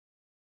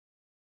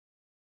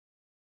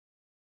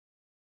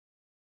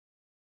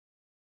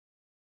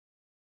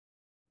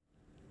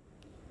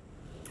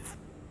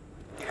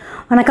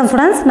வணக்கம்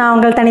ஸ்டூடெண்ட்ஸ், நான்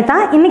உங்கள் தனிதா.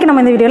 இன்னைக்கு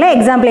நம்ம இந்த வீடியோவில்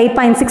எக்ஸாம்பிள்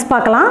 8.6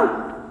 பார்க்கலாம்.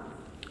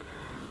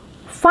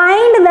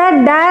 Find the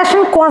dash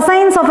and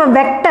cosines of a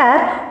vector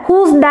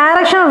whose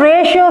direction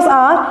ratios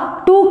are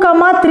 2,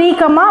 3,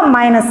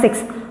 -6.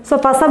 So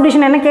first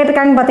subdivision என்ன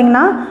கேட்டிருக்காங்க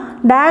பார்த்தீங்கன்னா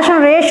dash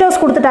and ratios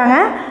கொடுத்துட்டாங்க.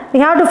 We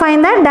have to find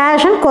the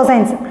dash and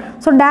cosines.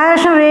 So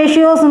direction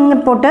ratios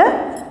போட்டு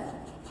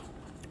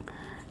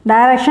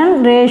direction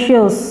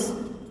ratios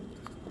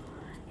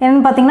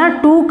என்னன்னு பார்த்தீங்கன்னா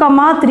 2,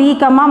 3,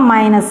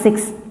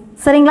 -6.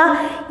 சரிங்களா?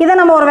 இதை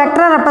நம்ம ஒரு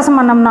வெக்டரை ரெப்ரசன்ட்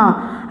பண்ணோம்னா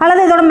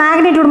அல்லது இதோட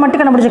மேக்னிடியூட் மட்டும்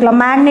கண்டுபிடிச்சிக்கலாம்.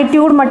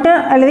 மேக்னிடியூட் மட்டும்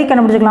எழுதி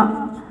கண்டுபிடிச்சிக்கலாம்.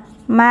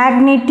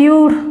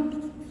 Magnitude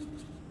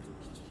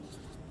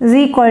is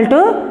equal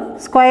to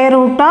square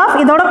root of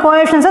இதோட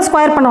கோஎஃபிஷியன்ஸை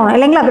ஸ்கொயர் பண்ணணும்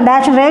இல்லைங்களா?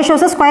 டேஷ்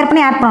ரேஷியோஸை ஸ்கொயர்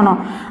பண்ணி ஆட் பண்ணணும்.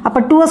 அப்போ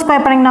 2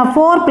 ஸ்கொயர் பண்ணிங்கன்னா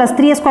 4 +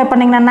 3 ஸ்கொயர்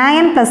பண்ணிங்கன்னா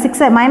 9 +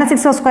 6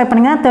 -6 ஸ்கொயர்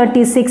பண்ணிங்கன்னா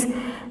 36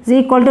 is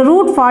equal to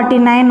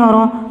 √49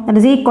 வரும். that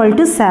is equal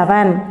to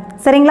 7.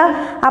 சரிங்களா?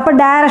 அப்போ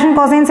டைரக்ஷன்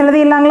கோசைன்ஸ் எழுதி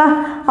இல்லைங்களா?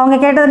 அவங்க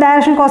கேட்டது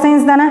டைரக்ஷன்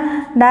கோசைன்ஸ் தானே.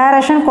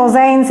 Direction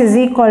cosines is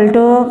equal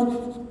to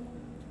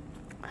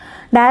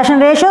direction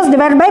ratios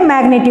divided by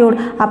magnitude.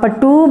 அப்போ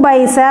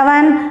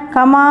 2/7,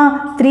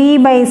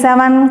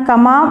 3/7,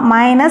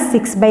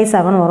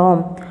 -6/7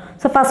 வரும்.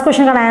 So first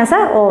கொஸ்டினுக்கான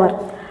answer over.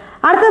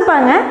 அடுத்தது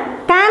பாருங்க,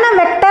 can a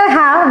vector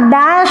have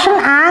dash and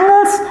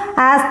angles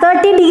as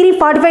 30 degree,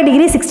 45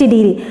 degree, 60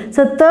 degree?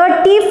 So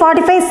 30,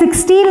 45,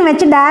 60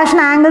 வச்சு dash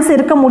and angles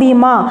இருக்க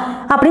முடியுமா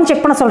அப்படின்னு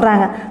check பண்ண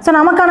சொல்கிறாங்க. ஸோ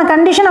நமக்கான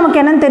கண்டிஷன் நமக்கு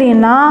என்னன்னு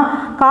தெரியும்னா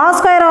cos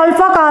square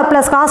alpha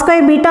plus cos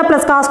square beta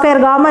plus cos square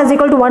gamma is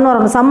equal to 1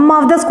 வரும். sum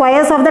of the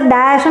squares of the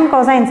dash and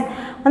cosines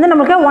வந்து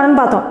நம்மளுக்கு 1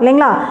 பார்த்தோம்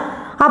இல்லைங்களா?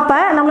 அப்போ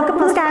நம்மளுக்கு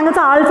first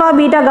angles alpha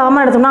beta gamma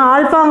எடுத்தோம்னா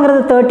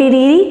ஆல்ஃபாங்கிறது 30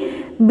 டிகிரி,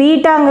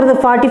 பீட்டாங்கிறது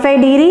 45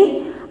 டிகிரி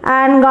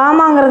அண்ட்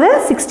காமாங்கிறது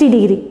 60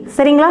 டிகிரி.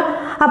 சரிங்களா?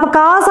 அப்போ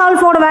காஸ்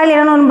ஆல்ஃபாவோட வேல்யூ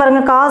என்னன்னு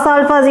பாருங்கள். Cos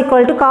alpha is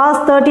equal to cos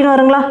 30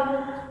 வருங்களா?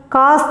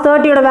 காஸ்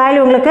 30யோட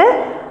வேல்யூ உங்களுக்கு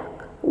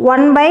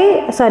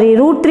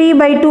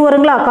 √3/2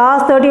 வருங்களா?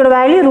 Cos 30யோட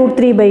value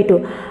 √3/2.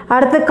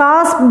 அடுத்து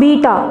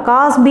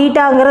காஸ்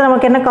பீட்டாங்கிறது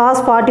நமக்கு என்ன?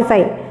 காஸ்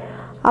 45.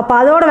 அப்போ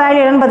அதோட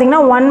வேல்யூ என்னன்னு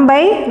பார்த்தீங்கன்னா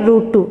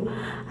 1/√2.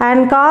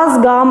 And cos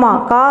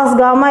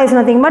gamma is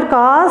nothing but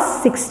cos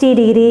 60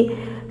 degree.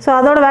 So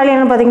அதோட வேல்யூ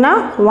என்னன்னு பார்த்தீங்கன்னா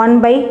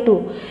 1/2.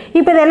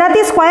 இப்போ இது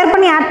எல்லாத்தையும் ஸ்கொயர்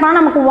பண்ணி ஆட் பண்ணால்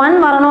நமக்கு 1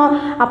 வரணும்.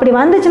 அப்படி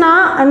வந்துச்சுன்னா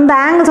இந்த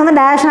ஆங்கிள்ஸ் வந்து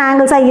டேஷன்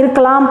ஆங்கிள்ஸாக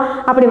இருக்கலாம்.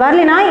 அப்படி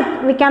வரலைன்னா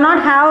we cannot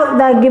have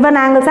the given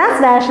angles as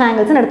station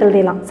ஆங்கிள்ஸ்னு எடுத்து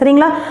எழுதிடலாம்.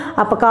 சரிங்களா?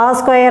 அப்போ cos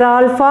square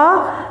alpha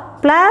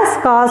plus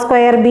cos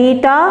square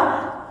beta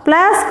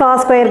plus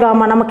cos square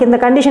gamma. நமக்கு இந்த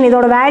கண்டிஷன்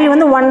இதோட வேல்யூ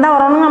வந்து 1 தான்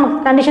வரணும்னு நமக்கு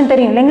கண்டிஷன்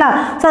தெரியும் இல்லைங்களா?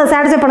 ஸோ அதை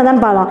சாட்டிஸ்ஃபை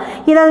பண்ணுதான்னு பார்க்கலாம்.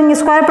 இதை இங்கே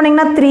ஸ்கொயர்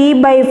பண்ணிங்கன்னா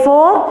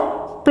 3/4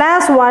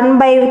 ப்ளஸ்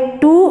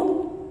 1/2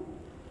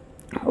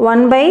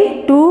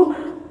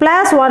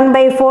 ப்ளஸ்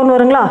 1/4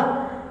 வருங்களா?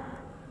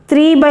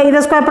 இதை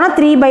ஸ்கொயர் பண்ணால்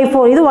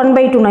 3/4. இது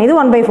 1/2னா இது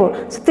 1/4.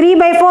 ஸோ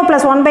 3/4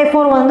 ப்ளஸ்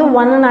 1/4 வந்து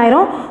 1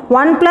 ஆயிரும்.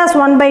 1 +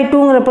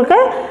 1/2ங்கிறப்பக்கு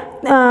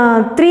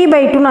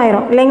 3/2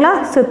 ஆயிரும் இல்லைங்களா?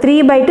 So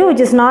 3/2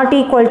 which is not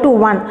equal to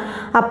 1.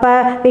 அப்போ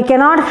we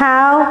cannot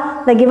have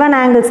the given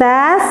angles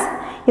as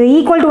இது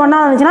equal to 1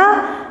 இருந்துச்சுன்னா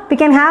we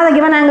can have the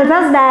given angles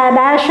as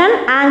direction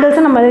angles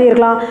நம்ம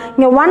எழுதியிருக்கலாம்.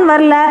 இங்கே 1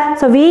 வரல.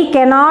 So we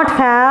cannot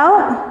have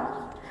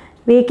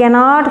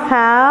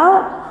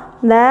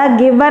the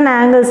given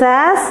angles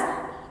as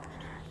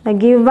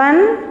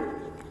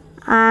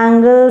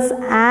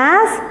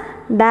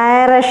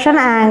direction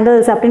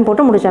angles அப்படின்னு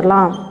போட்டு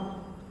முடிச்சிடலாம்.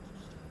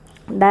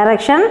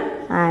 direction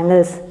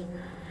angles.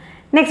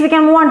 Next we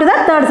can move on to the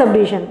third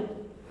subdivision.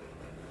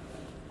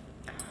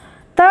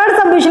 Third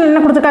subdivision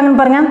என்ன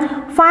கொடுத்துருக்காங்கன்னு பாருங்க.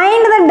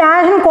 Find the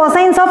dash and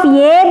cosines of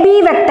AB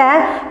vector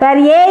where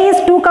A is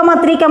 2,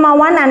 3,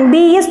 1 and B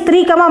is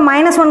 3,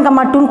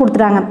 -1, 2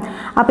 கொடுத்துட்டாங்க.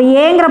 அப்போ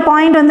Aங்கிற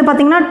point வந்து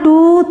பார்த்தீங்கன்னா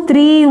 2,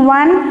 3,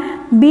 1,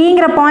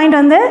 Bங்கிற பாயிண்ட்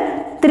வந்து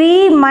 3,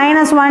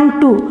 -1,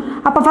 2.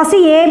 அப்போ ஃபஸ்ட்டு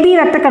AB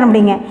வெக்டர்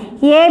கண்டுபிடிங்க.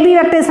 AB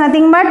vector is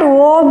nothing but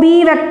OB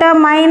vector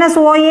minus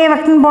OA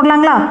வெக்டர்னு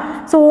போடலாங்களா?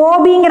 So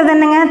OBங்கிறது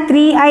என்னங்க?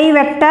 3i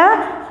vector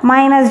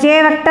minus J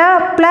vector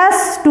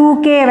plus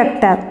 2k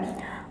vector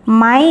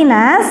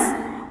minus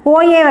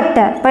OA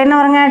vector. இப்போ என்ன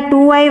வருங்க?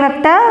 2i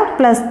vector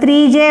plus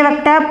 3j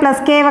vector plus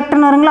k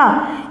வெக்டர்னு வருங்களா?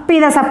 இப்போ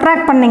இதை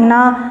subtract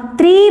பண்ணிங்கன்னா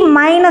 3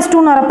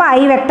 -2 வரப்போ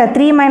i வெக்டர்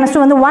 3 - 2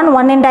 வந்து 1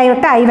 × i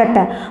vector i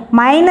vector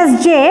minus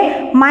j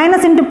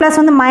minus into plus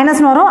வந்து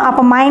மைனஸ்னு வரும்.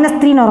 அப்போ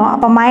 -3ன்னு வரும்.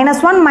 அப்போ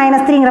 -1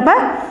 -3ங்கிறப்ப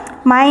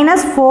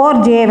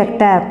 -4j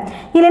வெக்டர்.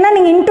 இல்லைன்னா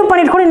நீங்கள் இன்ட்டு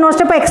பண்ணிட்டு கூட இன்னொரு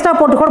ஸ்டெப்பை எக்ஸ்ட்ரா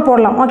போட்டு கூட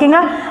போடலாம்.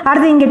 ஓகேங்களா?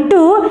 அடுத்து இங்கே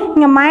 2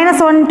 இங்கே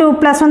 -1 2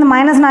 ப்ளஸ் வந்து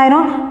மைனஸ்னு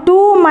ஆயிரும்.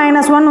 2 -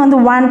 1 வந்து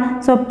 1.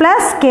 ஸோ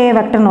ப்ளஸ் k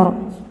வெக்டர்னு வரும்.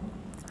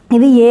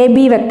 இது AB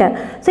வெக்டர்.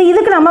 ஸோ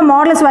இதுக்கு நம்ம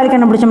மாடுலஸ் வேல்யூ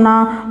கண்டுபிடிச்சோம்னா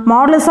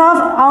மாடுலஸ் ஆஃப்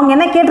அவங்க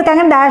என்ன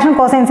கேட்டிருக்காங்க? டேஷ் அண்ட்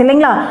கோசைன்ஸ்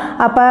இல்லைங்களா?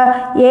 அப்போ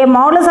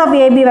modulus of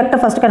AB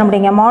vector first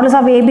கண்டுபிடிங்க. Modulus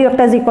of AB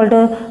vector is equal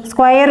to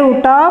square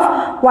root of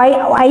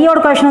ஐயோட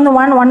கொஷன் வந்து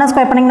 1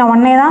 ஸ்கொயர் பண்ணிங்கன்னா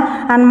 1 தான்.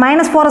 அண்ட்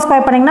 -4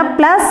 ஸ்கொயர் பண்ணிங்கன்னா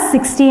ப்ளஸ்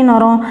 16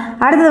 வரும்.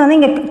 அடுத்தது வந்து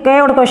இங்கே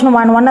கேயோட கொஷன்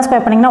 1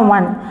 ஸ்கொயர் பண்ணிங்கன்னா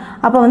 1.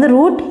 அப்போ வந்து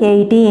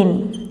 √18.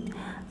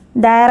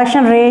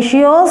 Direction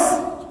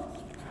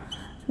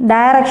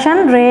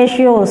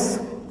ratios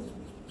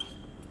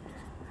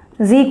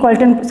is equal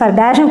to, sorry,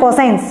 direction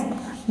cosines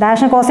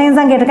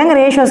தான் கேட்டிருக்காங்க,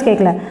 ratios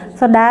கேட்கல.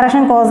 So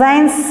direction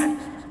cosines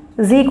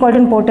is equal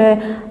to போட்டு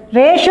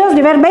ratios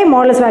divided by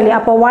modulus value.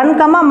 அப்போ 1,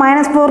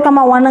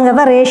 -4,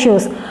 1ங்கிறத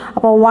ratios.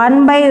 அப்போ 1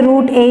 by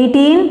root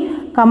 18,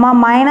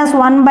 minus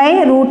 1 by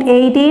root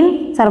 18,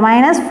 sorry,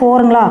 minus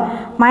 4ங்களா,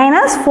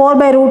 minus 4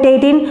 by root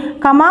 18,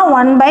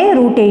 1 by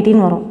root 18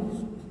 வரும்.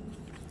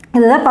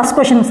 இதுதான் first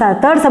question sir,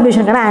 third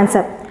subdivision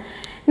answer.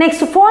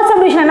 Next, fourth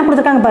subdivision என்ன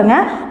கொடுத்துருக்காங்க பாருங்க.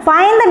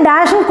 Find the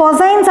dash and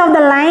cosines of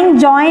the line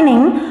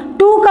joining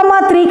 2,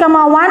 3,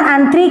 1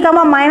 and 3,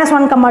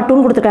 -1,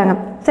 2 கொடுத்துருக்காங்க.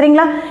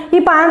 சரிங்களா?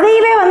 இப்போ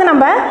அதையவே வந்து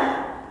நம்ம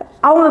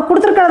அவங்க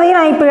கொடுத்துருக்கிறதையும்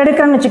நான் இப்போ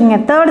எடுக்கிறேன்னு வச்சுக்கோங்க.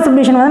 தேர்ட்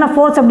சப்டிவிஷன் வந்து நான்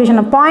ஃபோர்த்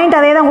சப்டிவிஷன் பாயிண்ட்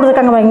அதே தான்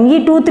கொடுத்துருக்காங்க பாருங்க. இங்கே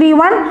 2, 3,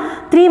 1,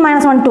 3,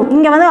 -1, 2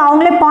 இங்கே வந்து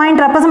அவங்களே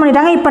பாயிண்ட் ரெப்ரசன்ட்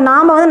பண்ணிட்டாங்க. இப்போ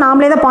நாம் வந்து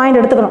நாமளே தான் பாயிண்ட்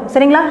எடுத்துக்கணும்.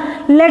 சரிங்களா?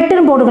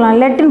 லெட்டுன்னு போட்டுக்கலாம்.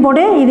 லெட்டுன்னு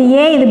போட்டு இது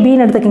ஏ இது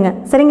பின்னு எடுத்துக்கோங்க.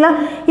 சரிங்களா?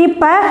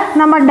 இப்போ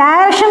நம்ம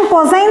டைரக்ஷன்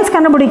கொசைன்ஸ்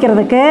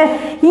கண்டுபிடிக்கிறதுக்கு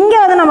இங்கே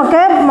வந்து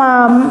நமக்கு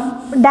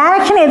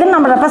டைரக்ஷன் எதுவும்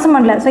நம்ம ரெப்ரசன்ட்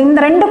பண்ணல. ஸோ இந்த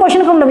ரெண்டு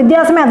கொஷனுக்கு உள்ள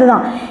வித்தியாசமே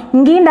அதுதான்.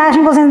 இங்கேயும்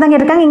டைரக்ஷன் கொசைன்ஸ் தான்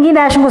கேட்டிருக்காங்க, இங்கேயும்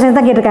டைரக்ஷன் கொசைன்ஸ்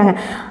தான் கேட்டிருக்காங்க.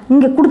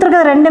 இங்கே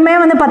கொடுத்துருக்கிறது ரெண்டுமே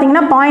வந்து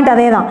பார்த்தீங்கன்னா பாயிண்ட்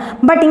அதே தான்.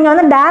 பட் இங்கே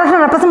வந்து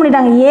டைரக்ஷன் ரெப்ரசன்ட்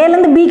பண்ணிட்டாங்க,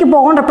 ஏலேருந்து பிக்கு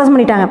போகும்னு ரெப்ரசன்ட்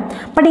பண்ணிட்டாங்க.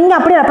 பட் இங்கே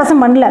அப்படியே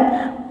ரெப்ரசன்ட் பண்ணல.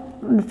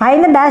 Find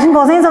the dash and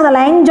cosines of the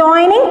line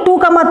joining 2,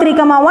 3,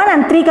 1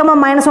 and 3,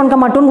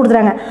 -1, 2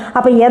 கொடுத்துறாங்க.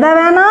 அப்போ எதை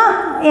வேணால்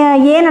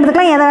ஏன்னு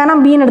எடுத்துக்கலாம், எதை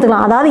வேணால் பின்னு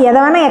எடுத்துக்கலாம். அதாவது எதை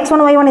வேணால்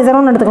x1, y1,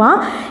 z1 எடுத்துக்கலாம்,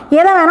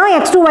 எதை வேணால்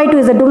x2,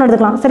 y2, z2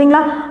 எடுத்துக்கலாம்.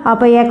 சரிங்களா?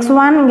 அப்போ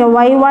x1 இங்கே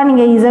y1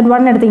 இங்கே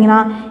z1 எடுத்திங்கன்னா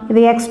இது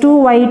x2,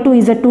 y2,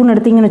 z2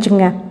 எடுத்திங்கன்னு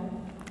வச்சுக்கோங்க.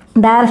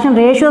 டைரக்ஷன்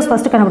ரேஷியோஸ்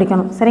ஃபஸ்ட்டு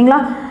கண்டுபிடிக்கணும். சரிங்களா?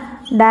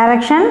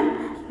 Direction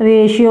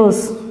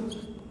ratios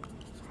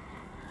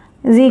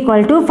is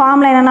equal to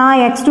formula என்னன்னா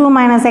x2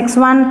 minus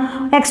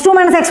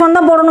x1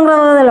 தான்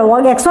போடணுங்கிறது இல்லை,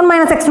 x1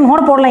 minus x2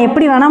 கூட போடலாம்,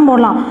 எப்படி வேணால்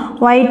போடலாம்.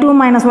 y2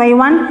 minus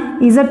y1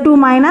 z2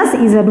 minus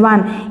z1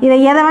 இதை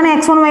எதை வேணால்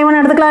x1 y1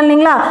 எடுத்துக்கலாம்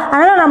இல்லைங்களா?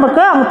 அதனால்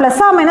நமக்கு அவங்க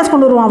ப்ளஸ்ஸாக மைனஸ்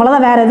கொண்டு வருவோம்,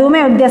 அவ்வளோதான், வேறு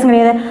எதுவுமே வித்தியாசம்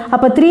கிடையாது.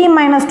 அப்போ 3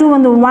 - 2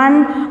 வந்து 1,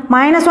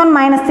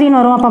 -1 - 3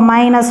 வரும். அப்போ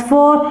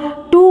 -4,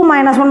 2 -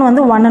 1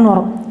 வந்து 1ன்னு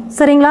வரும்.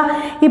 சரிங்களா?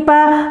 இப்போ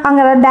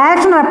அங்கே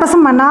டைரக்ஷன்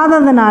ரெப்ரசன்ட்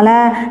பண்ணாததுனால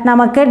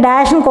நமக்கு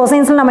டேஷன்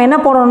கொசைன்ஸில் நம்ம என்ன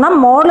போடணும்னா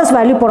மாடுலஸ்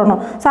வேல்யூ போடணும்.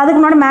 ஸோ அதுக்கு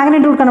முன்னாடி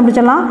மேக்னிடியூட்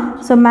கண்டுபிடிச்சிடலாம்.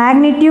 So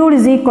magnitude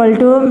is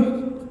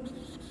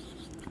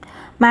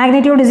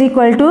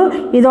equal to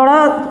இதோட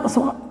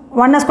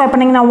 1 ஸ்கொயர்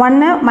பண்ணிங்கன்னா 1,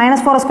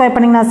 -4 ஸ்கொயர்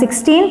பண்ணிங்கன்னா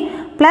 16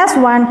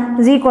 +1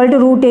 is equal to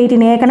root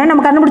 18. ஏற்கனவே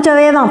நம்ம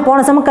கண்டுபிடிச்சதே தான்,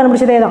 போன சமக்கு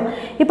கண்டுபிடிச்சதே தான்.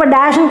 இப்போ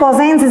டேஷன்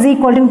கொசைன்ஸ் இஸ்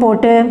ஈக்குவல்ட்டுன்னு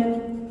போட்டு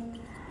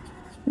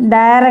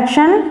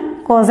டைரக்ஷன்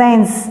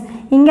கொசைன்ஸ்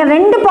இங்கே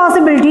ரெண்டு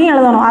பாசிபிலிட்டியும்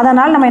எழுதணும்.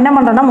 அதனால் நம்ம என்ன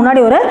பண்ணுறோம்னா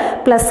முன்னாடி ஒரு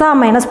ப்ளஸ்ஸாக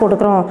மைனஸ்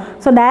போட்டுக்கிறோம்.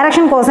 ஸோ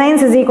டைரக்ஷன்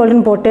கொசைன்ஸ் இஸ்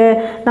ஈக்குவல்ட்டுன்னு போட்டு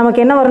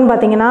நமக்கு என்ன வரும்னு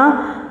பார்த்தீங்கன்னா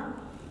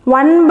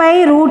 1 by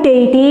root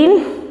 18,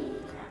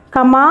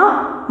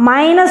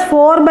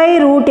 -4 by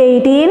root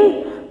 18,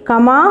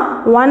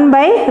 1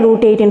 by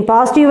root 18.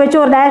 Positive வச்சு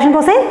ஒரு டைரக்ஷன்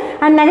கொசைன்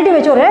அண்ட் நெகட்டிவ்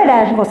வச்சு ஒரு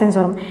டைரக்ஷன் கொசைன்ஸ்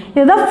வரும்.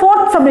 இதுதான்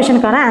ஃபோர்த்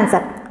சப்டிவிஷனுக்கான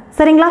ஆன்சர்.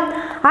 சரிங்களா?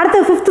 அடுத்து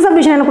ஃபிஃப்த்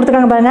சப்டிவிஷன் என்ன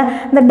கொடுத்துருக்காங்க பாருங்க.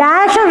 The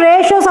direction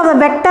ratios of the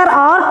vector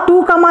are 2,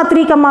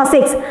 3,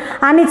 6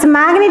 and its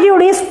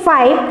magnitude is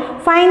 5.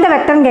 Find the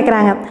vector ன்னு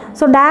கேட்குறாங்க.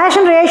 ஸோ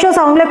direction ratios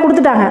அவங்களே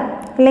கொடுத்துட்டாங்க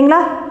இல்லைங்களா?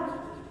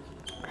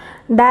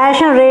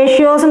 direction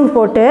ratiosன்னு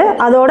போட்டு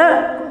அதோட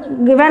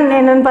given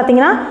என்னன்னு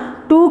பார்த்தீங்கன்னா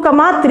 2,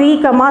 3,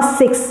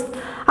 6.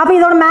 அப்போ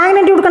இதோட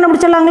மேக்னிடியூட்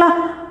கண்டுபிடிச்சிடலாங்களா?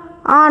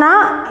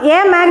 ஆனால்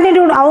ஏன்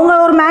மேக்னிடியூட் அவங்க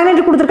ஒரு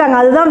மேக்னிடியூட் கொடுத்துருக்காங்க,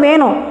 அதுதான்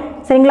வேணும்.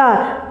 சரிங்களா?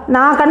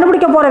 நான்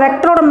கண்டுபிடிக்க போகிற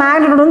வெக்டரோட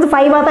மேக்னிடியூட் வந்து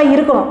 5ஆக தான்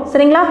இருக்கணும்.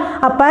 சரிங்களா?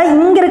 அப்போ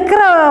இங்கே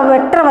இருக்கிற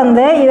வெக்டர்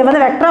வந்து இதை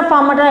வந்து vector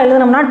ஃபார்மேட்டாக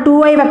எழுதுனோம்னா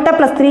 2i vector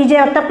 + 3j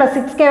vector +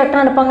 6k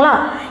vector எடுப்பாங்களா?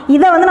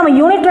 இதை வந்து நம்ம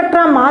யூனிட்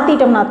வெக்டராக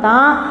மாற்றிட்டோம்னா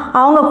தான்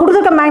அவங்க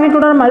கொடுத்துருக்க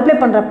மேக்னிடியூடோட மல்டிப்ளை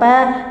பண்ணுறப்ப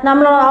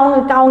நம்மளோட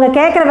அவங்க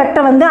கேட்குற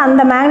வெக்டர் வந்து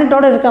அந்த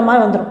மேக்னிடியூடோட இருக்கிற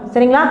மாதிரி வந்துடும்.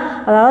 சரிங்களா?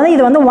 அதாவது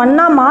இது வந்து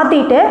 1ஆக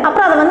மாற்றிட்டு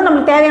அப்புறம் அதை வந்து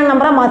நம்மளுக்கு தேவையான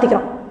நம்பராக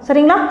மாற்றிக்கிறோம்.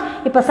 சரிங்களா?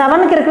 இப்போ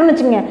 7க்கு இருக்குன்னு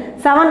வச்சுங்க.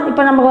 7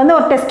 இப்போ நமக்கு வந்து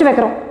ஒரு டெஸ்ட்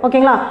வைக்கிறோம்,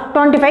 ஓகேங்களா?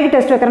 25க்கு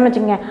டெஸ்ட் வைக்கிறோன்னு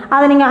வச்சுங்க.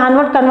 அதை நீங்கள்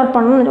கன்வெர்ட்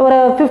பண்ணணும், ஒரு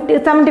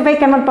 75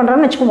 கன்வெர்ட்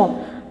பண்ணுறோன்னு வச்சுக்குவோம்.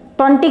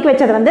 20க்கு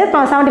வச்சது வந்து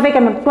 75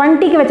 கன்வெர்ட்,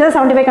 20க்கு வச்சது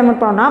 75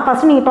 கன்வெர்ட் பண்ணோம்னா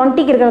ஃபஸ்ட்டு நீங்கள்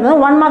 20க்கு இருக்கிறது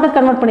வந்து 1 மார்க்கு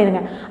கன்வெர்ட்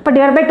பண்ணிடுங்க. அப்போ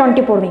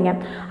 /20 போடுவீங்க.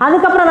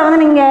 அதுக்கப்புறம் அதை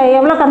வந்து நீங்கள்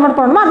எவ்வளோ கன்வெர்ட்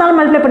பண்ணணுமோ அதனால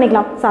மல்டிப்ளை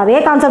பண்ணிக்கலாம். ஸோ அதே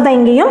கான்செப்ட் தான்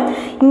இங்கேயும்.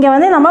 இங்கே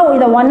வந்து நம்ம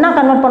இதை 1ஆக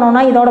கன்வெர்ட்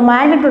பண்ணோம்னா இதோட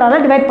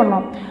மேக்னிடியூடால் டிவைட்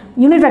பண்ணோம்,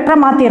 யூனிட் வெக்டராக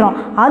மாற்றிடுறோம்.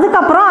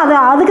 அதுக்கப்புறம்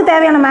அதுக்கு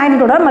தேவையான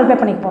மேக்னிடியூடோட மல்டிப்ளை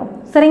பண்ணிக்க போகிறோம்.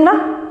 சரிங்களா?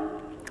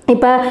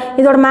 இப்போ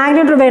இதோட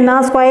மேக்னிடியூட் வேணும்னா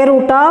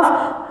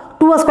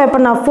 √2 ஸ்கொயர்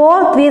பண்ணால்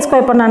 4, 3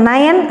 ஸ்கொயர் பண்ணால்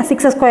 9,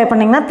 6 ஸ்கொயர்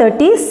பண்ணிங்கன்னா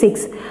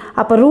 36.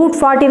 அப்போ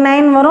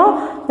 √49 வரும்.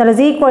 That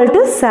is equal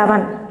to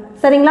 7.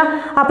 சரிங்களா?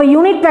 அப்போ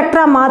யூனிட்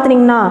வெக்டராக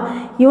மாற்றினீங்கன்னா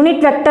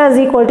யூனிட் வெக்டர் இஸ்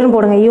ஈக்குவல்ட்டுன்னு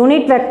போடுங்க.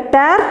 Unit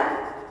vector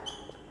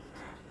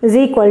is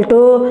equal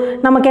to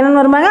நமக்கு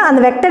என்னென்னு வருவாங்க,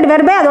 அந்த வெக்டர்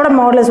டிவைட் பை அதோட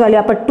மாடுலஸ் வேல்யூ.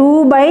 அப்போ 2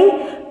 by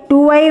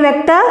 2i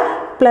vector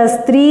 +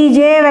 3j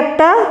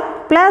vector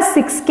 +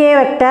 6k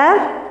vector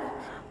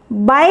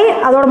by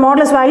அதோட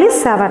மாடுலஸ் வேல்யூ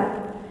 7.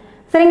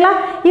 சரிங்களா?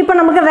 இப்போ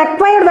நமக்கு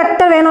ரெக்வயர்டு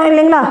வெக்டர் வேணும்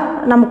இல்லைங்களா?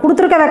 நம்ம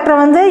கொடுத்துருக்க வெக்டரை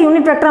வந்து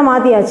யூனிட் வெக்டராக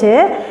மாற்றியாச்சு.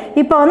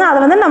 இப்போ வந்து அதை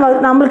வந்து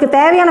நம்மளுக்கு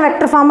தேவையான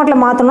வெக்டர்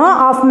ஃபார்மேட்டில் மாற்றணும்.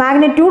 ஆஃப்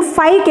மேக்னிடியூட்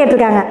 5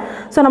 கேட்டிருக்காங்க.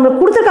 ஸோ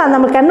நம்மளுக்கு கொடுத்துருக்க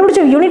நம்மளுக்கு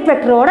கண்டுபிடிச்ச யூனிட்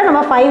வெக்டரோட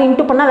நம்ம 5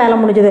 இன்ட்டு பண்ணால் வேலை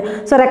முடிஞ்சுது.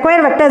 So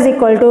required vector is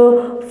equal to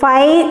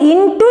 5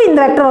 into இந்த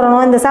வெக்டர்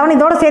வரணும். இந்த 7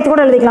 இதோட சேர்த்து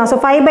கூட எழுதிக்கலாம். So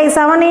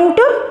 5/7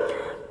 into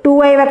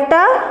 2y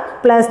vector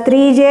plus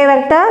 3j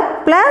vector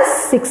plus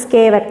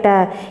 6k vector.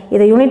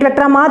 இதை யூனிட்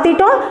வெக்டராக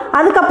மாற்றிட்டோம்.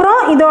 அதுக்கப்புறம்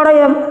இதோட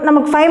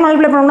நமக்கு 5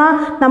 மல்டிப்ளை பண்ணோம்னா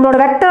நம்மளோட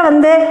வெக்டர்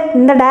வந்து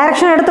இந்த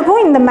டைரக்ஷன்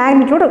எடுத்துக்கும், இந்த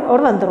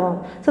மேக்னிடியூட் வந்துடும்.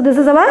 So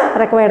this is our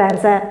required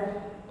answer.